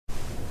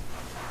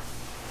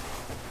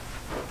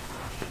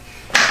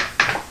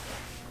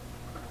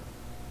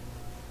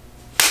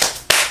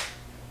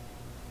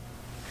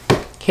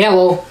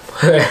Hello.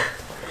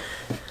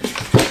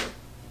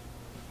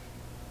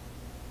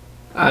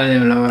 I didn't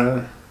even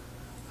know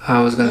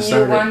how I was gonna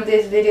start it. You want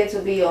this video to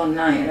be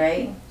online,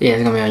 right? Yeah,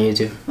 it's gonna be on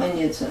YouTube. On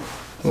YouTube.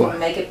 So What?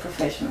 make it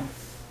professional.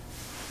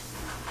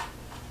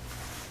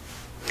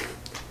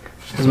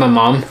 This is my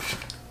mom.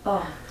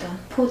 Oh,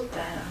 don't put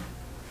that on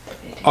the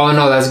video. Oh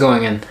no, that's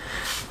going in.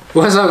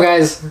 What's up,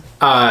 guys?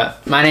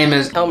 My name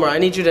is Elmer. I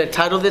need you to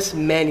title this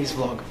Manny's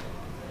vlog.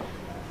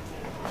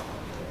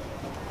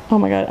 Oh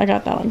my god, I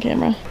got that on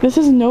camera. This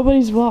is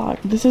nobody's vlog.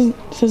 This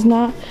is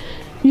not.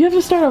 You have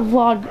to start a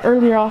vlog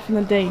earlier off in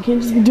the day. You can't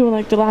just be doing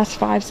like the last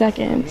 5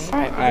 seconds.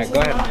 Alright,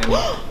 go ahead,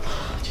 man.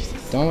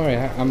 Don't worry,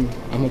 I'm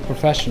a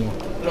professional. You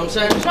know what I'm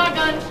saying?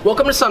 Shotgun.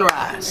 Welcome to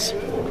Sunrise.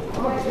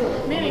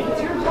 Manny, it's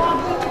your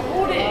vlog.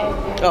 Hold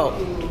it. Oh.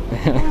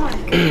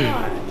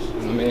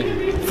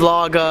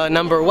 Vlog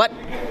number what?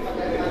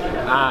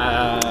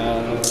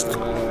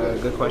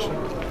 Good question.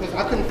 It's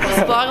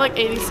vlog like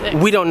 86.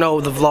 We don't know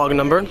the vlog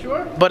number,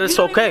 but it's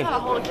okay.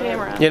 Hold a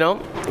camera. You know?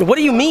 What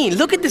do you mean?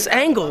 Look at this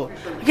angle.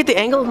 Look at the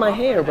angle of my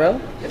hair, bro.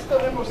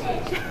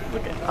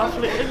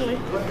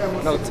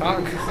 No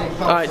talk.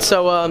 Alright,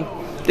 so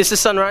this is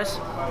Sunrise.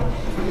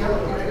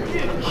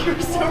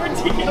 You're so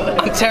ridiculous.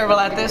 I'm terrible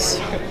at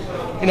this.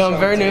 You know, I'm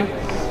very new.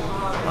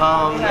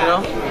 You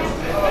know?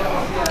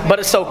 But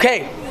it's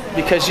okay.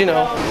 Because you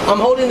know, I'm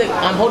holding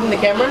the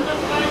camera,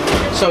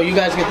 so you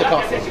guys get the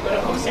coffee.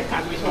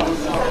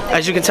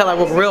 As you can tell, I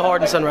work real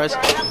hard in Sunrise.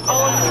 Did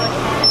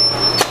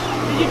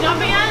you jump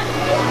yet?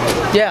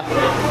 Yeah,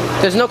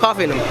 there's no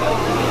coffee in them.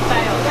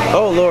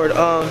 Oh Lord,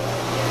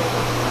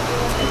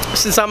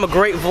 since I'm a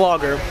great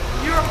vlogger,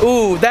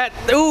 ooh,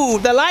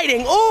 the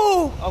lighting,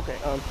 ooh. Okay,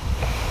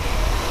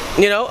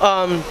 you know,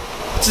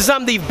 since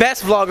I'm the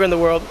best vlogger in the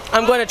world,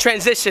 I'm going to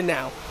transition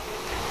now.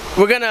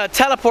 We're gonna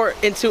teleport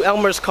into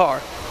Elmer's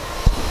car.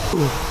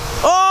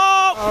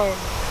 Oh!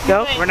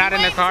 No? Wait, we're not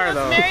in the car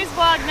though. Mary's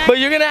vlog next. But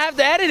you're gonna have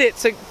to edit it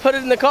to put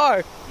it in the car.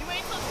 You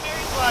wait till it's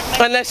Mary's vlog next.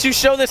 Unless you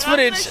show this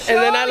footage and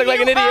then I look like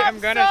an idiot. I'm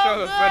gonna show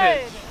the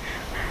footage.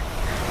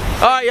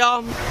 Alright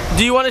y'all,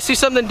 do you want to see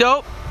something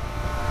dope?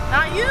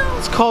 Not you.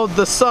 It's called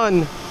The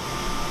Sun.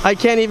 I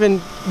can't even,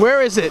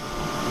 where is it?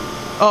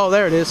 Oh,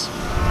 there it is.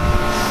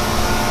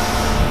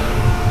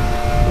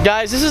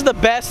 Guys, this is the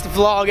best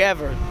vlog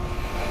ever.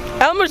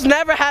 Elmer's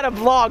never had a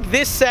vlog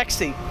this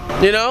sexy,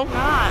 you know?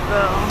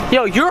 Not though.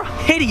 Yo, you're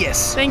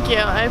hideous. Thank you.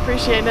 I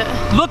appreciate it.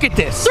 Look at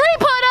this. 3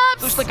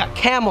 putt-ups. Looks like a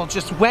camel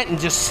just went and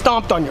just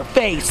stomped on your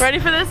face. Ready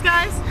for this,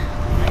 guys?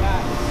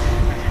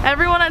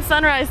 Everyone at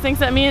Sunrise thinks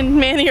that me and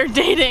Manny are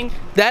dating.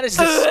 That is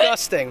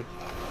disgusting.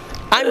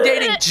 I'm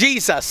dating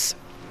Jesus.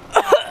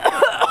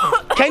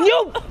 Can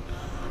you?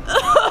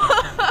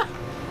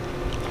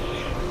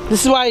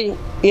 This is why,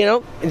 you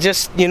know,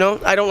 just, you know,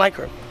 I don't like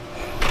her.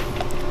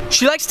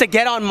 She likes to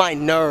get on my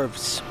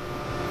nerves.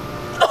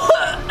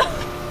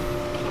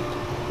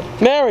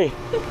 Mary.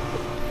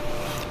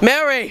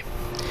 Mary.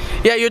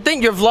 Yeah, your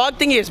vlog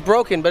thingy is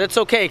broken, but it's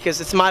okay because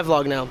it's my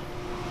vlog now.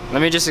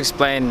 Let me just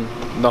explain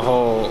the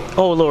whole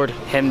Oh Lord.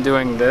 him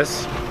doing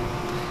this.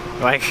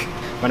 Like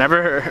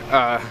whenever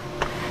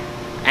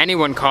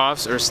anyone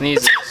coughs or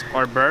sneezes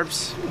or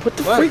burps. What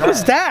the freak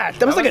was that?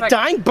 That was like a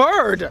dying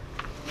bird.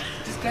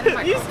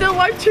 You still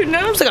wiped your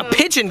nose. It's like a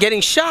pigeon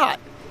getting shot.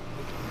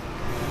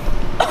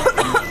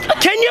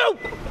 Can you?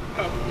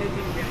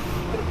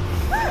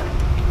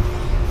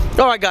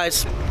 Alright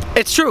guys,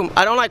 it's true.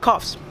 I don't like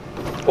coughs.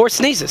 Or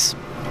sneezes.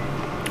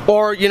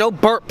 Or, you know,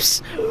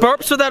 burps.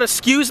 Burps without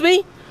excuse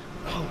me?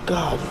 Oh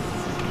God.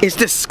 It's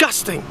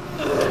disgusting.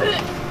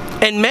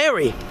 And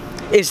Mary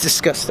is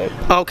disgusting.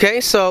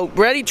 Okay, so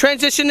ready?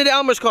 Transition to the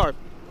Elmer's car.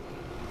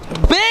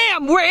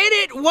 Bam! We're in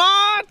it!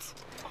 What?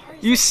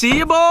 You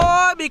see,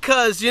 boy?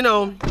 Because, you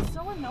know,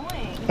 So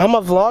annoying. I'm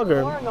a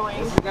vlogger. More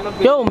annoying.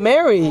 Yo,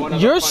 Mary,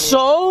 you're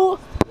so...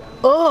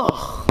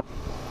 Ugh.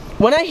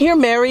 When I hear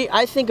Mary,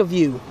 I think of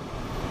you.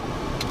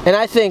 And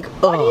I think,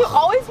 Why do you ugh.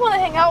 always want to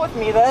hang out with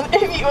me then?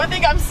 If you would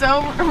think I'm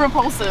so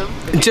repulsive.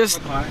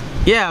 Just,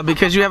 yeah,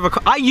 because you have a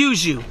car. I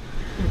use you.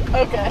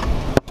 Okay.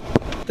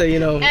 So, you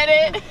know,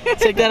 Edit.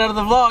 take that out of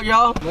the vlog,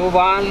 y'all. Move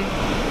on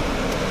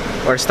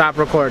or stop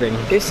recording.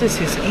 This is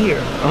his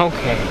ear.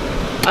 Okay.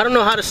 I don't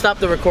know how to stop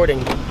the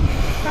recording.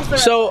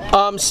 So,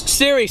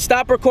 Siri,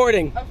 stop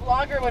recording. A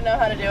vlogger would know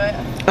how to do it.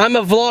 I'm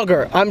a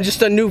vlogger. I'm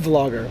just a new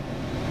vlogger.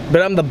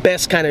 But I'm the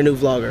best kind of new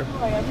vlogger. Oh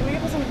my god, can we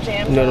get some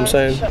jam? You know what I'm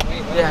saying?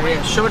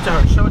 Yeah, show it to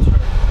her. Show it to her.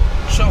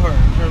 Show her.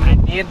 I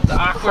need the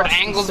awkward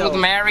angles with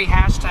Mary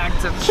hashtag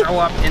to show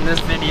up in this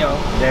video.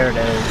 There it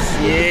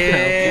is.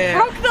 Yeah.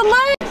 Broke the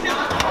leg!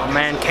 Oh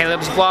man,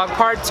 Caleb's vlog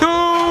part 2!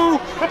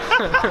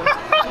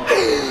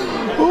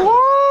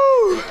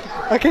 Woo!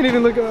 I can't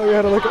even look at. Oh, you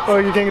had to look at. Oh,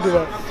 you can't do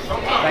that.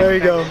 There you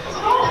go.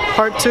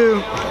 Part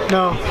 2.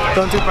 No,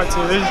 don't do part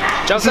 2.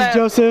 This is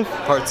Joseph.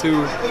 Part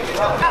 2.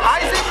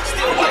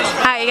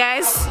 Hi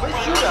guys,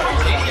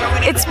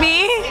 it's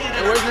me.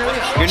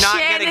 You're not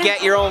gonna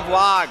get your own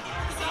vlog.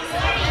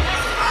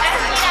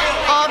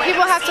 Oh,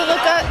 people have to look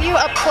at you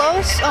up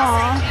close.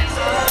 Aww.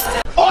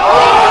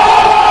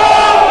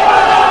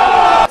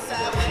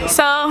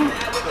 So,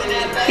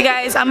 you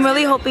guys, I'm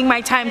really hoping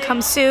my time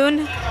comes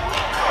soon.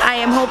 I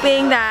am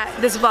hoping that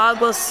this vlog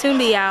will soon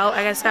be out.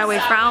 I guess I gotta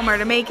wait for Elmer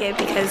to make it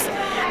because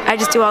I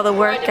just do all the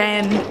work,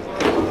 and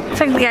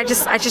frankly, I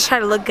just try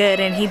to look good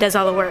and he does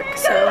all the work.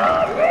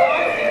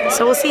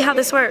 So we'll see how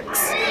this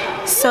works.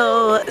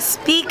 So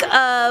speak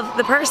of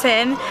the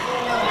person,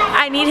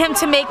 I need him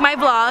to make my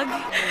vlog.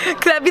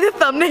 Could that be the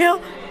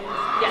thumbnail?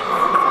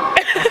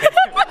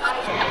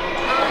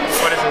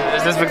 What is it?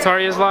 Is this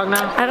Victoria's vlog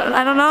now? I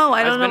don't know.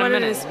 I don't know what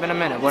it is. It's been a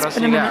minute. What else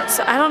you got?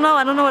 So I don't know.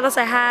 I don't know what else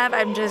I have.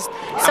 I'm just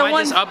I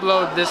might just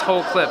upload this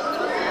whole clip.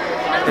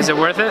 Is it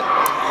worth it?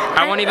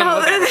 I won't even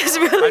look at it. There's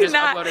really I just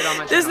not. upload it on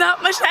my There's channel.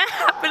 not much that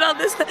happened on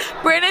this.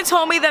 Brandon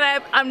told me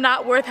that I'm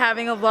not worth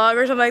having a vlog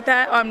or something like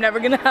that. Or I'm never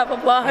gonna have a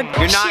vlog.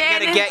 You're not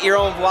gonna get your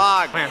own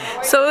vlog.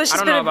 So it's I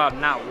just don't know about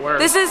not worth.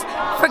 This is,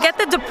 forget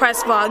the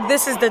depressed vlog.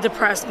 This is the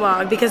depressed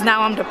vlog because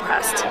now I'm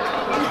depressed.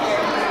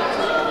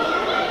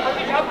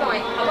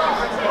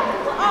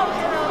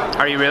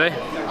 Are you really?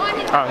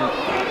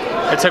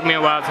 It took me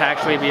a while to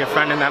actually be a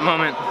friend in that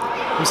moment.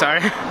 I'm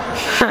sorry.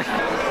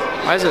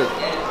 Why is it?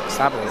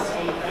 Stop it.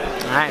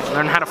 Alright,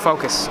 learn how to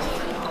focus.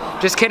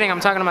 Just kidding, I'm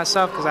talking to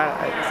myself because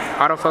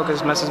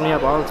autofocus messes me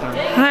up all the time.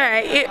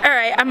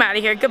 Alright, I'm out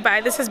of here.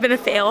 Goodbye. This has been a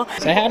fail.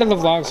 Say hi to the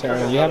vlog,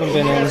 Sarah. You haven't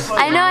been in.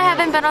 I know I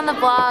haven't been on the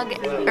vlog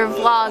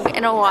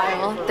in a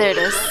while. There it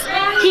is.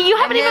 You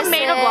haven't even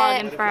made a vlog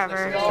in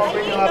forever.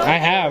 I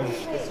have.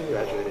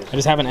 I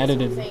just haven't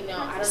edited.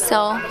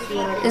 So,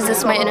 is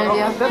this my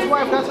interview?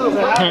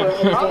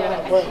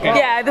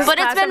 Yeah, but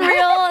it's been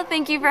real.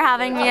 Thank you for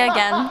having me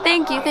again.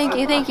 Thank you.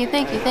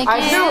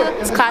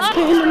 It's classic.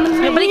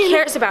 Nobody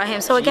cares about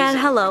him. So again,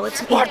 hello.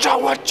 It's me. Watch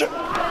out.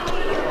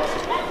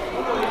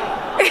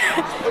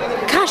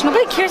 Gosh,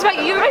 nobody cares about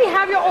you. You already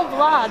have your own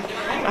vlog.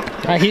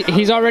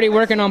 He's already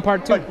working on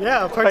part 2.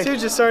 Yeah, part 2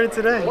 just started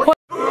today.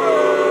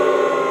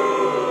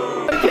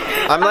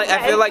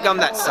 I feel like I'm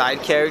that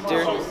side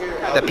character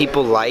that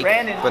people like,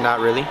 but not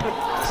really.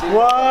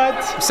 What?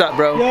 What's up,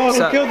 bro? Yo, What's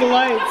who up? killed the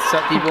lights? What's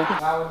up, people?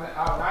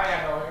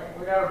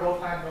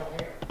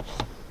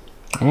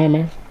 Alright,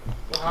 man.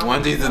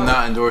 Wendy's did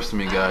not endorse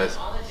me, guys.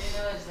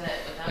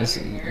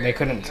 They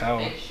couldn't tell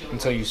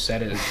until you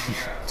said it.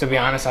 To be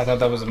honest, I thought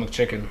that was a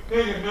McChicken.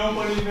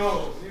 Nobody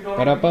knows.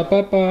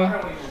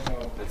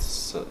 It's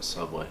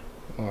Subway.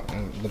 Oh,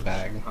 the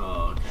bag.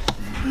 Oh,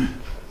 okay.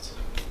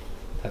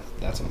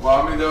 That's a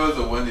Well, I mean, there was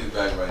a Wendy's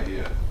bag right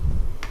here.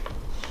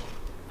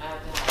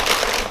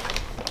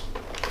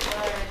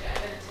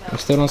 You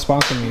still don't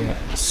sponsor me yet.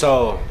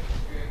 So,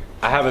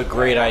 I have a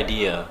great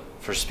idea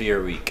for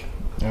Spear Week.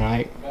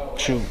 Alright,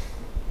 shoot.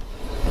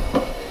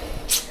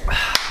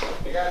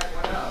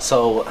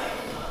 So,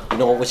 you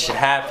know what should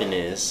happen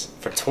is,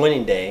 for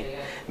Twinning Day,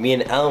 me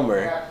and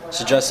Elmer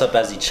should dress up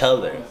as each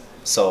other.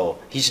 So,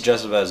 he should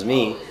dress up as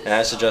me, and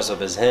I should dress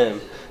up as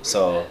him.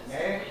 So,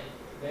 I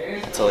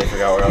totally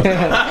forgot where I was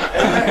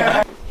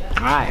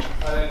going. Alright.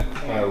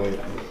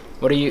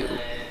 What do you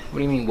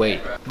mean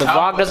wait? The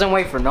vlog doesn't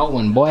wait for no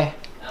one, boy.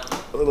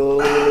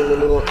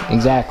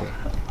 Exactly.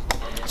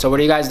 So what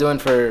are you guys doing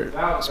for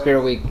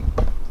Spirit Week?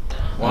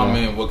 Well, I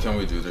mean, what can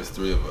we do? There's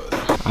 3 of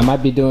us. I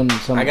might be doing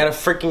some. I got a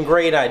freaking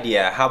great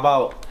idea. How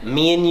about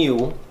me and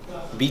you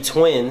be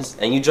twins,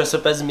 and you dress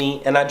up as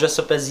me, and I dress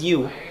up as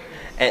you,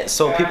 and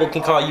so people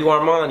can call you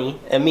Armani,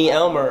 and me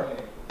Elmer.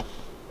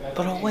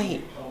 But oh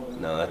wait.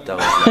 No, that was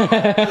not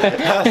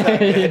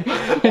good.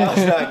 That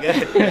was not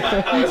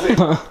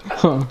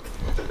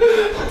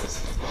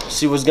good.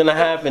 See, what's gonna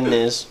happen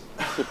is,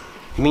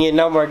 me and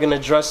Elmer are gonna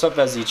dress up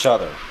as each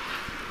other.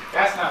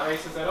 That's not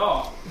racist at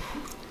all.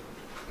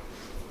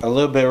 A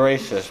little bit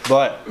racist,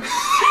 but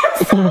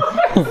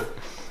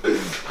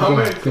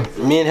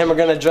me and him are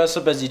gonna dress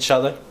up as each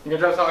other.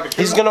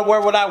 He's gonna wear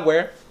what I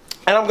wear,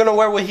 and I'm gonna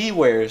wear what he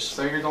wears.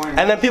 So you're going.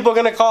 And then people are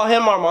gonna call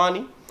him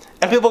Armani,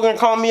 and people are gonna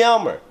call me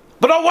Elmer.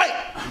 But oh wait,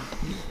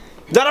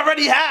 that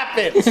already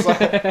happened.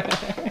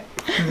 That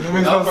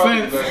makes no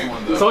sense.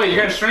 So wait,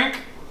 you're gonna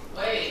shrink?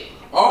 Wait.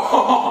 Yeah.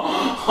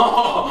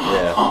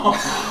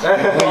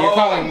 Wait, you're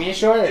calling me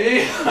short?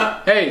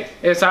 Hey,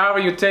 it's however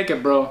you take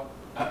it, bro.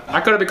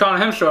 I could have been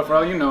calling him short for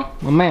all you know.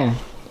 My man,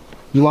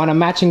 you want a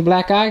matching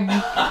black eye?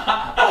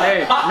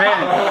 Hey,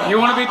 man, you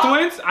want to be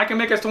twins? I can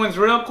make us twins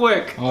real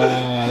quick. Oh,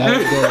 that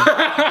was good.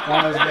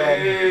 That was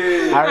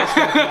good. I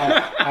respect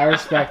that. I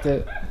respect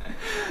it.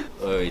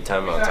 Wait,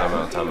 time out.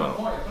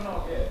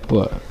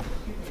 What?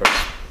 First,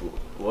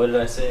 what did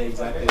I say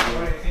exactly?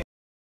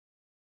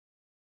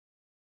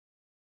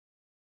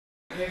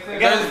 I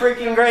got a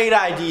freaking great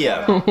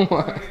idea.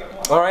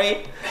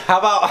 Alright? How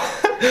about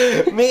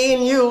me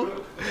and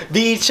you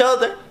be each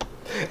other,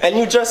 and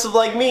you dress up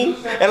like me,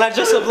 and I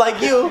dress up like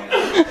you,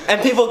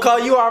 and people call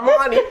you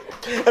Armani,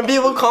 and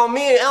people call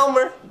me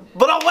Elmer.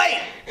 But oh wait!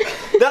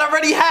 That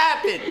already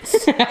happened!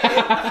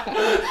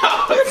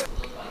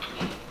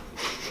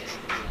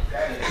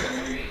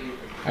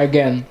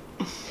 Again.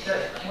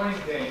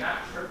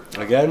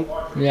 Again?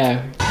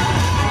 Yeah.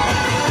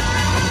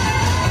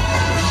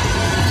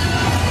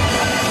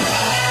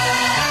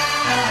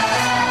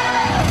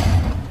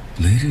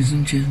 Ladies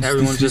and gents,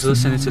 everyone's just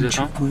listening to this,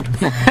 huh?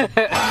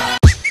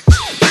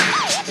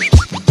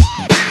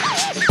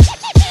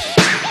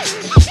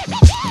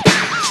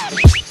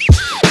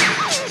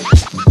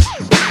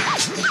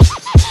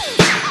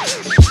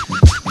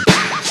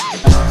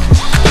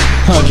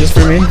 Oh, just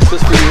for me?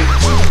 Just for you.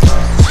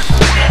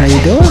 How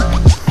you doing?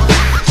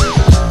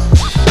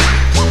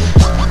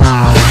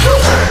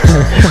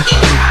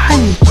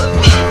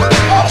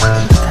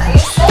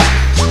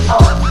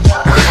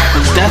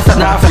 That's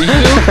not for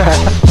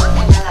you.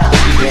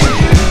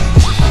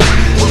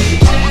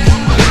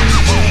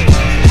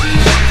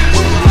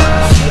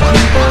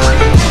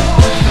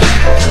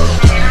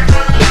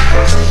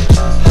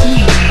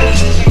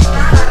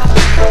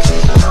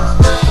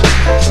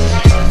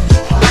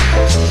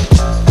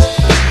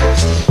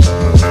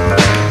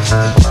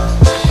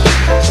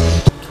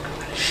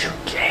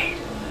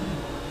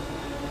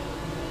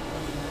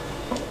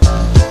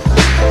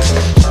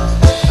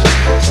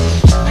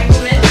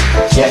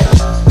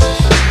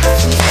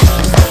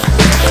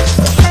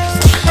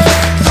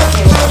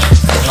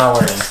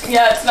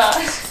 Yeah, it's not.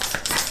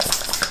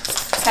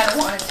 Kinda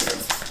wanted to.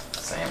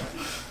 Same.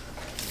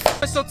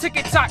 So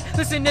tick-tock,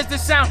 listen as the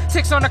sound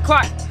ticks on the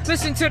clock.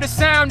 Listen to the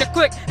sound, the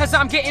click as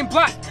I'm getting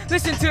blocked.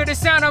 Listen to the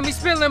sound of me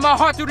spilling my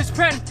heart through this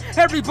pen.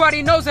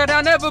 Everybody knows that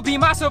I'll never be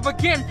myself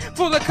again.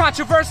 Full of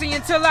controversy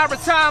until I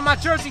retire my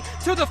jersey.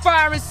 Till the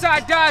fire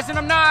inside dies and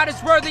I'm not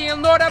as worthy.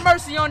 And Lord have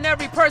mercy on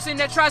every person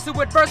that tries to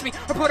adverse me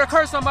or put a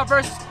curse on my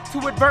verses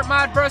to avert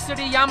my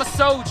adversity. I'm a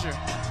soldier.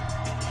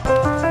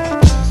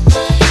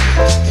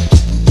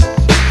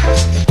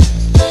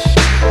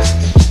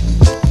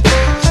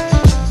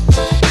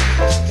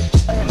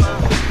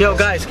 Yo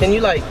guys, can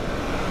you like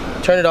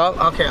turn it off?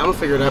 Okay, I'm gonna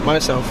figure it out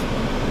myself.